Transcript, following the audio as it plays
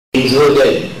beings who are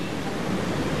dead,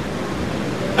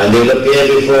 and they will appear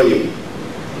before you.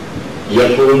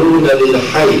 يَقُولُونَ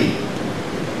لِلْحَيِّ,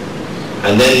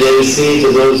 and then they will say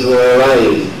to those who are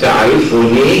alive,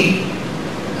 تَعْرِفُنِي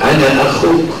أَنَا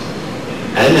أَخُوكَ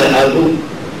أَنَا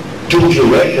أَبُوكَ. Don't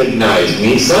you recognize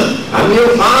me, son? I'm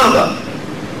your father.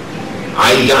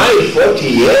 I died 40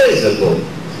 years ago,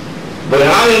 but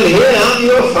I am here, I'm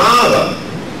your father.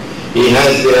 He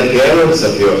has the appearance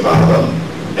of your father,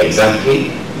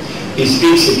 exactly. He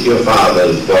speaks with your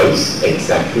father's voice,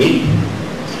 exactly.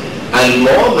 And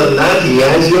more than that, he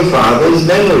has your father's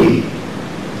memory.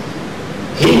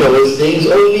 He knows things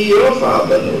only your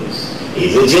father knows.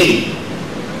 He's a jinn.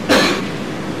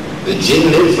 The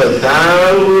jinn live for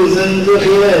thousands of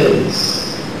years.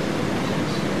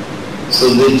 So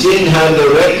the jinn had the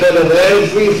record of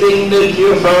everything that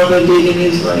your father did in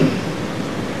his life.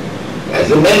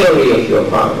 As a memory of your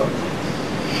father.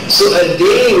 So a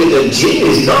day with a jinn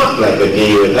is not like a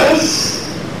day with us.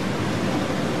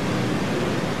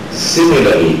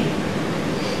 Similarly,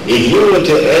 if you were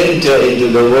to enter into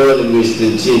the world in which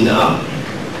the jinn are,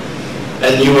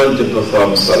 and you want to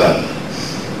perform salat,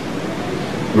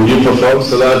 would you perform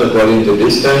salat according to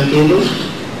this timetable?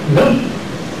 No.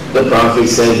 The Prophet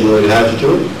said you would have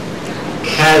to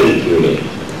calculate.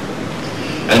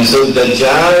 And so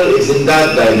Dajjal is in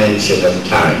that dimension of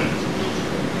time.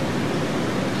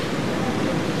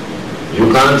 You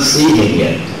can't see him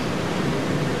yet.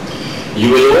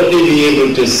 You will only be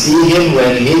able to see him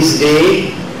when his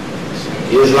day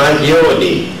is like your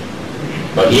day.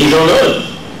 But he's on earth.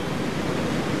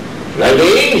 Like the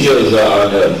angels are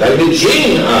on earth, like the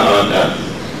jinn are on earth.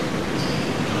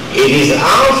 It is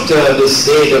after the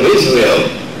state of Israel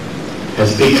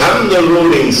has become the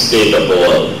ruling state of the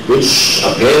world, which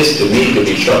appears to me to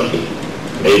be shortly,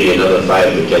 maybe another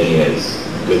 5 to 10 years.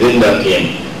 Within that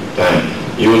time,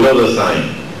 you will know the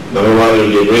sign. Number one will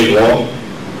be a great war,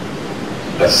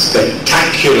 a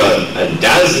spectacular and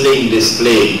dazzling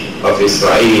display of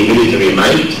Israeli military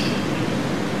might,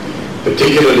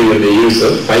 particularly with the use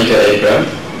of fighter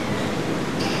aircraft.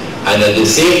 And at the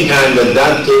same time that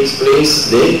that takes place,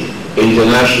 the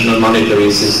international monetary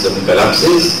system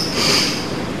collapses,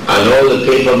 and all the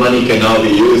paper money can now be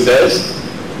used as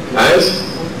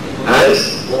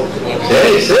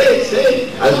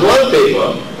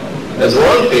wallpaper. As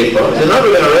wallpaper. They're not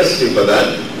going to arrest you for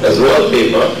that. As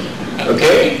wallpaper.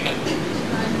 Okay?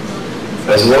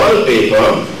 As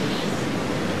wallpaper.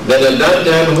 Then at that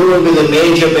time, who will be the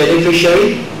major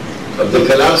beneficiary of the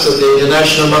collapse of the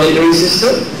international monetary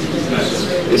system?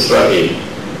 Israel,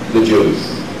 the Jews,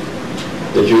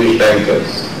 the Jewish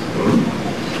bankers.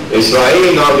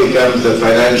 Israel now becomes the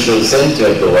financial center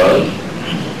of the world.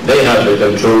 They have the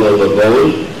control over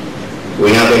gold.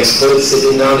 We have experts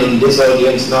sitting down in this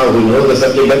audience now who know the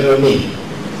subject better than me.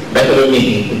 Better than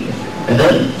me.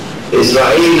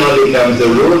 Israel now becomes the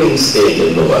ruling state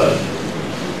in the world.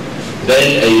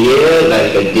 Then a year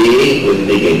like a day will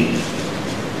begin.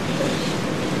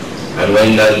 And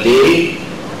when that year,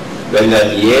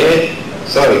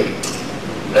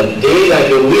 a day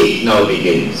like a week now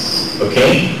begins,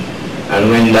 okay? And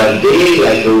when that day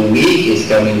like a week is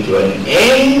coming to an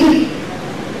end,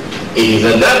 it is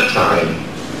at that time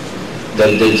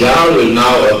that Dajjal will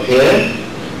now appear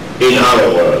in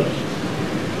our world.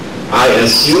 I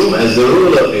assume as the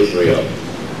ruler of Israel.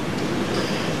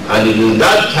 And it is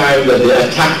that time that the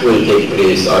attack will take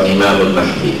place on Imam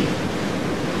al-Mahdi.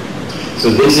 So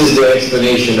this is the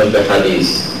explanation of the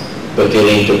hadith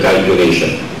pertaining to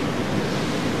calculation.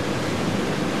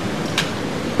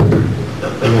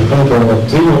 We have time for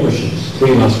 3 more questions,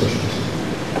 3 last questions.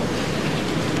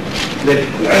 The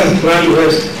Quran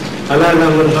verse, Allah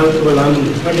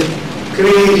what is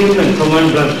creating and command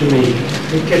belongs to me.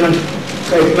 We cannot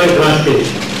quite grasp it.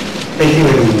 Thank you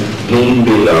very much. Him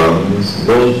belongs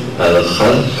both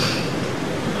al-khalq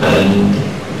and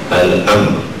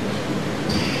al-amr.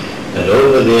 And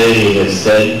over there he has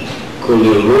said, قُلِ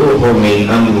الرُّوحُ مِنْ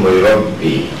أَمْرِ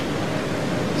رَبِّي.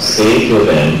 Say to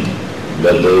them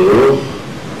that the ruh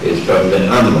is from the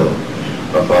amr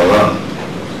of Allah.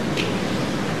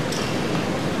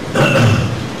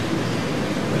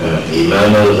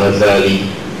 Imam al-Ghazali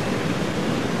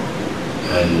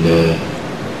and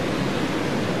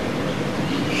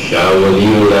Shah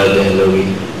Waliullah Dehlawi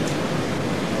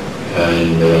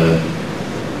and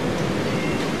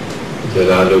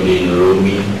Jalaluddin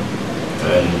Rumi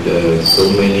and so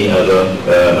many other,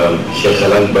 Sheikh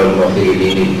Al-Akbar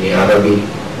Muhyiddin Ibn Arabi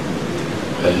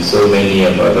and so many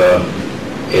of other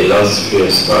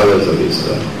illustrious scholars of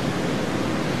Islam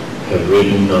have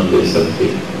written on this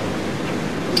subject.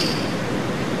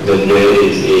 that there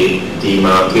is a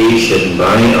demarcation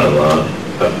by Allah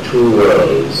of two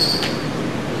worlds.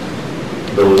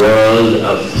 The world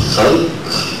of khalq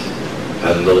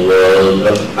and the world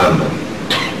of amr.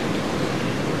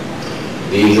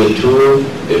 These are two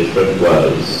different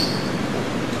worlds,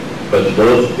 but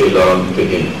both belong to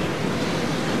Him.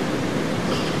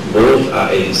 Both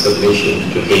are in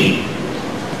submission to Him.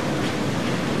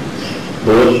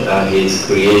 Both are His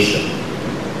creation.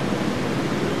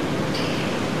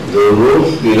 The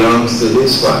roof belongs to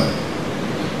this one.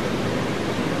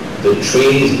 The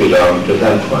trees belong to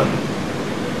that one.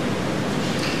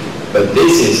 But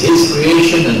this is His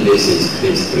creation and this is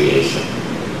His creation.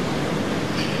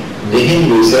 The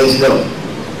Hindu says no.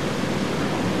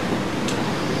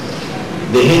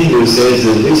 The Hindu says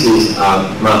that this is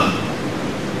Atma,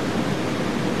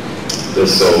 the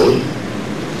soul,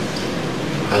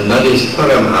 and that is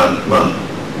Paramatma,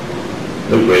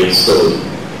 the great soul.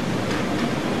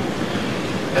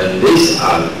 And this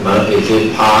Atma is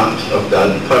a part of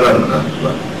that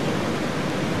Paramatma.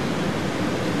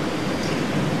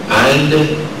 And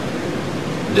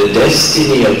the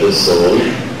destiny of the soul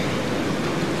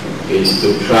is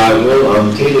to travel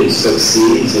until it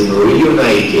succeeds in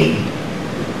reuniting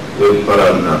with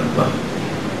Paramatma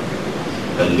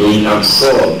and being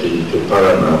absorbed into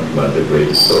Paramatma, the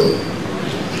great soul.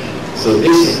 So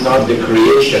this is not the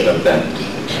creation of that.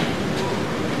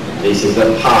 This is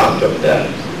a part of that.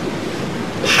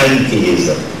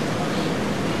 Pantheism.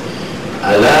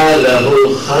 Ala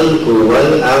lahu khalqu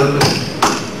wal amr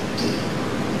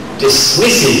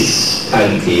dismisses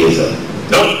pantheism.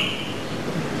 No.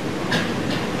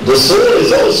 The soul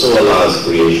is also Allah's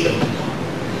creation.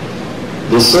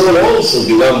 The soul also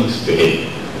belongs to Him.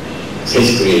 It's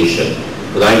His creation,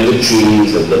 like the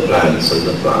trees and the plants and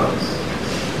the flowers.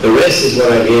 The rest is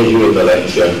what I gave you in the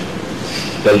lecture,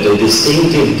 that the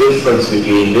distinctive difference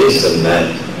between this and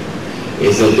that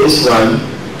is that this one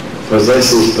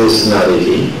possesses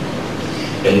personality.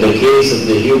 In the case of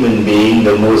the human being,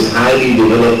 the most highly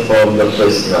developed form of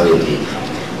personality,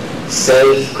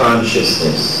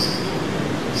 self-consciousness,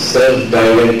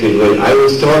 self-directed will. I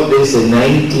was taught this in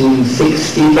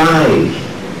 1965,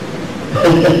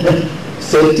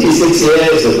 36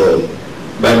 years ago,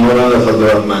 by Maulana Fadl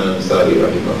Rahman Ansari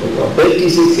rahimahullah.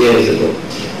 36 years ago.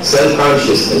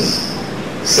 Self-consciousness,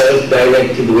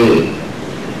 self-directed will,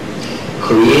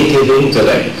 creative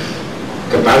intellect,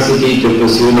 capacity to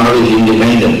pursue knowledge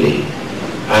independently,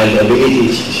 and ability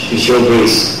to show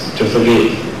grace, to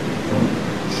forgive.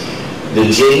 The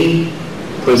jinn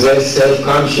possess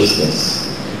self-consciousness.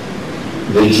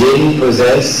 The jinn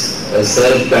possess a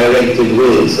self-directed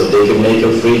will, so they can make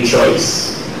a free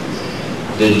choice.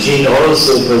 The jinn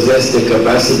also possess the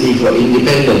capacity for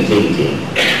independent thinking.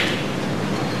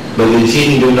 But the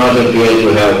jinn do not appear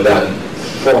to have that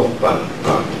fourth part.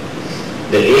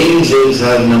 The angels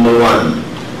have number one,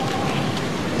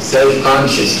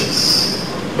 self-consciousness.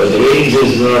 But the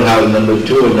angels do not have number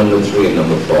two and number three and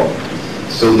number four.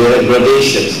 So there are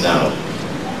gradations now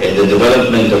in the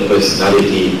development of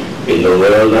personality in the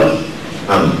world of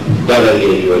that I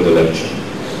gave you in the lecture.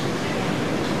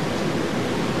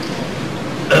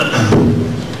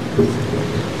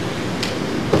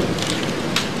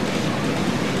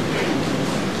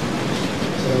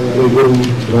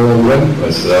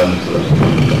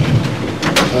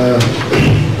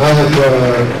 I have,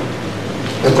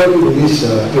 according to this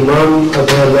Imam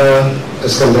Abdullah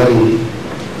Iskandari,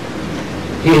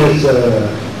 he has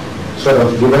sort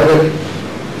of divided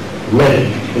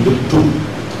men into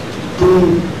two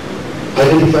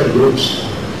identified groups.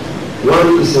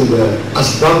 One is in the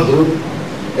Asbab group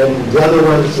and the other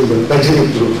one is in the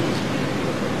Tajrid group.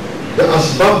 The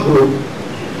Asbab group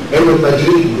and the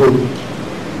Tajrid group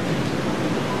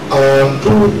are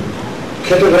two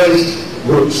categorized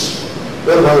groups,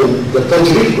 whereby the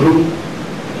Tajrid group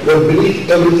will believe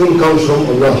everything comes from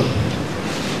Allah,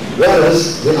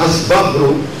 whereas the Asbab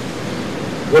group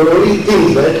will only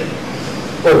think that,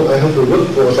 oh, I have to look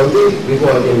for something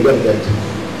before I can get that.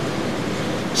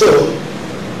 So,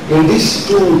 in these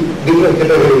two different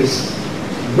categories,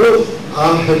 both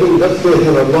are having that faith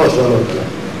in Allah subhanahu wa ta'ala,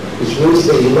 which means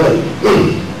the Iman.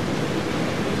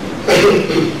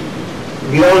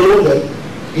 We all know that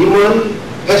Iman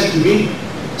has to be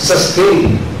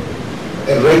sustained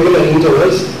at regular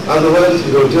intervals, otherwise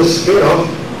it will just fade off.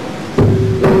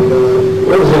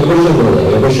 What is your question, brother?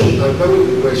 Your question? I'm coming to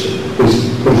the question. Please.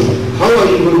 How are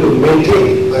you going to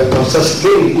maintain or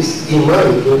sustain this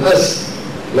Iman in us,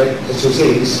 like as you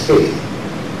say, this faith?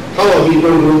 How are we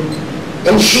going to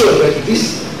ensure that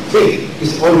this faith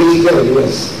is always there in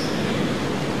us?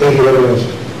 Thank you very much.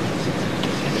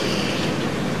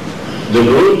 The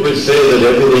group which say that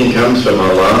everything comes from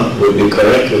Allah would be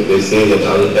correct if they say that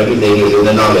everything is in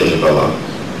the knowledge of Allah.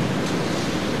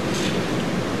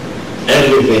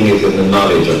 Everything is in the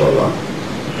knowledge of Allah.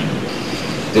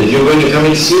 That you're going to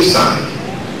commit suicide,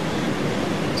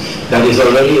 that is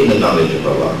already in the knowledge of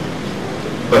Allah.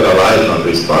 But Allah is not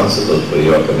responsible for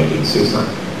your committing suicide.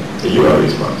 You are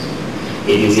responsible.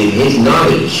 It is in His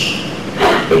knowledge,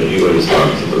 but you are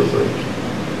responsible for it.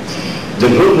 The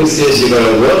group which says you've got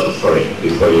to work for it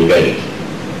before you get it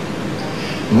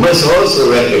must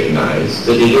also recognize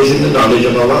that it is in the knowledge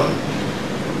of Allah.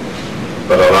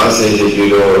 But Allah says if you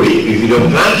don't reap, if you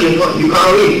don't plant, you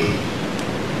can't reap.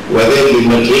 Whether it be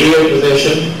material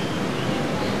possession,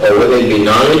 or whether it be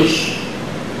knowledge,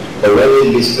 or whether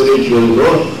it be spiritual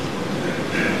growth,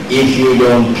 if you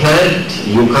don't plant,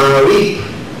 you can't reap.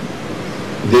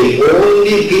 The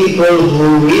only people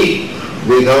who reap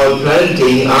without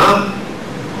planting are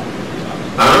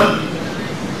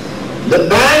the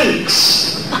banks.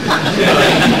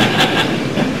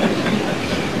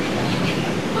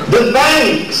 The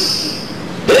banks,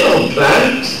 they don't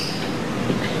plant,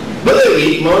 but they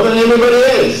reap more than everybody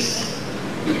else.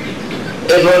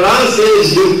 If Allah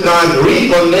says you can't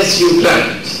reap unless you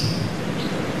plant,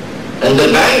 and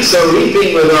the banks are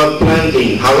reaping without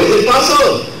planting, how is it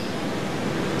possible?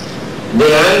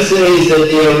 The answer is that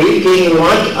they are reaping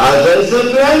what others are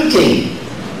planting.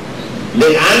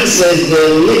 The answer is they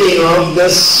are living off the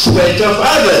sweat of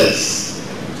others.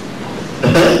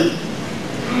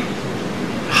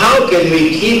 How can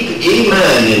we keep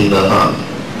Iman in the heart?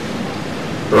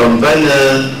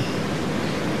 رَبَّنَا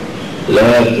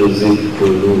لَا تُزِغْ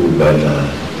قُلُوبَنَا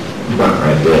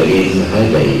بَعْدَ إِذْ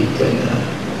هَدَيْتَنَا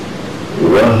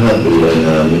وَهَبْ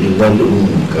لَنَا مِن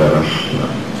لَّدُنكَ رَحْمَةً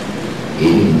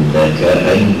إِنَّكَ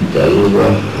أَنْتَ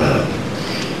الْوَهَّابُ.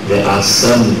 There are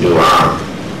some dua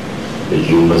that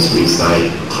you must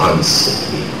recite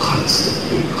constantly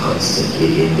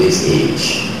in this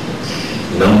age.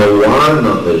 Number one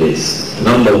on the list,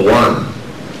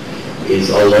 is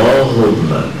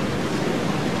Allahumma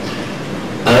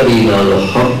arina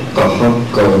al-haqqa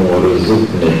haqqan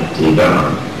warzuqna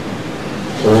ittiba'ah.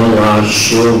 O Allah,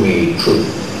 show me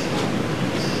truth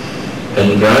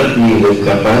and grant me the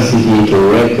capacity to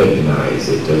recognize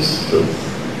it as truth.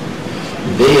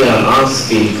 They are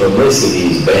asking for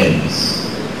Mercedes-Benz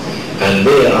and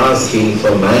they are asking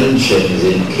for mansions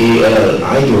in KL.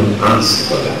 I don't ask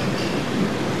for that.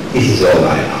 This is all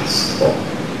I ask for.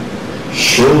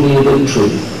 Show me the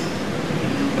truth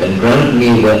and grant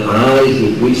me the eyes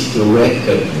with which to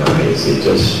recognize it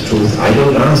as truth. I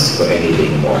don't ask for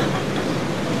anything more.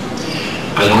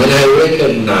 And when I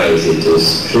recognize it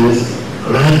as truth,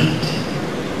 grant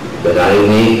that I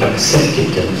may accept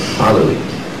it and follow it.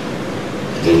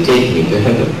 It will take me to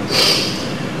heaven.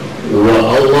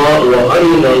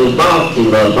 وَأَرِنَا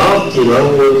الْبَاطِلَ بَاطِلًا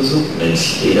وَارْزُقْنَا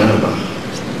اجْتِنَابَهُ.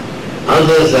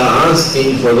 Others are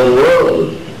asking for the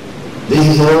world. This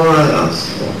is all I ask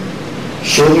for.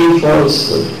 Show me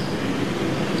falsehood.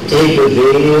 Take the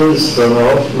veils from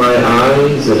off my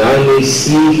eyes that I may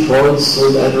see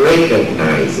falsehood and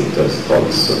recognize it as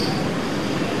falsehood.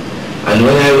 And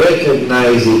when I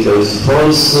recognize it as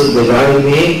falsehood, that I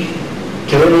may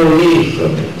turn away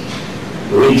from it,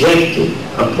 reject it,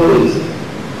 oppose it,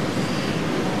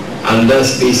 and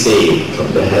thus be saved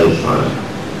from the hellfire.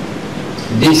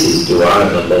 This is dua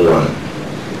number one.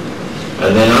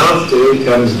 And then after it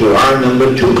comes dua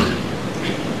number two.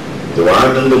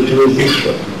 Dua number two is this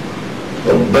one.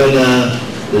 رَبَّنَا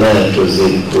لَا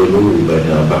تُزِغْ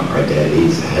قُلُوبَنَا بَعْدَ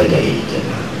إِذْ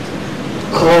هَدَيْتَنَا.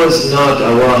 Cause not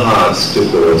our hearts to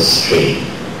go astray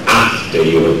after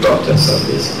you have brought us on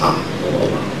this path, O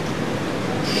Allah.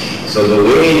 So the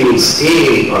way you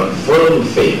stay on firm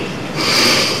faith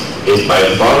is by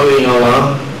following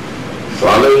Allah,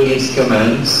 following His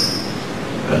commands,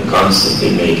 and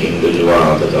constantly making the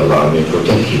dua that Allah may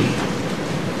protect you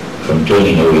from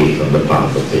turning away from the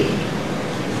path of faith.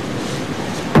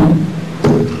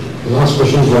 Last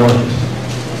question, Lord.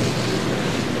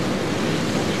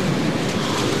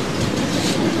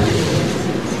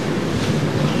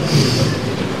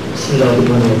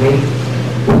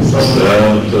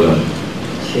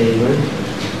 Chairman,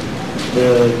 the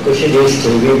question is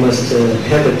we must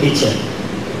have a teacher.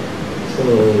 So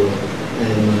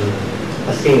I'm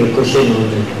asking a question on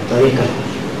tariqah.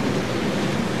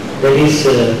 That is,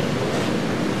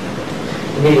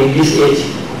 in this age,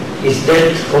 is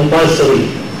that compulsory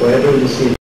for every Muslim?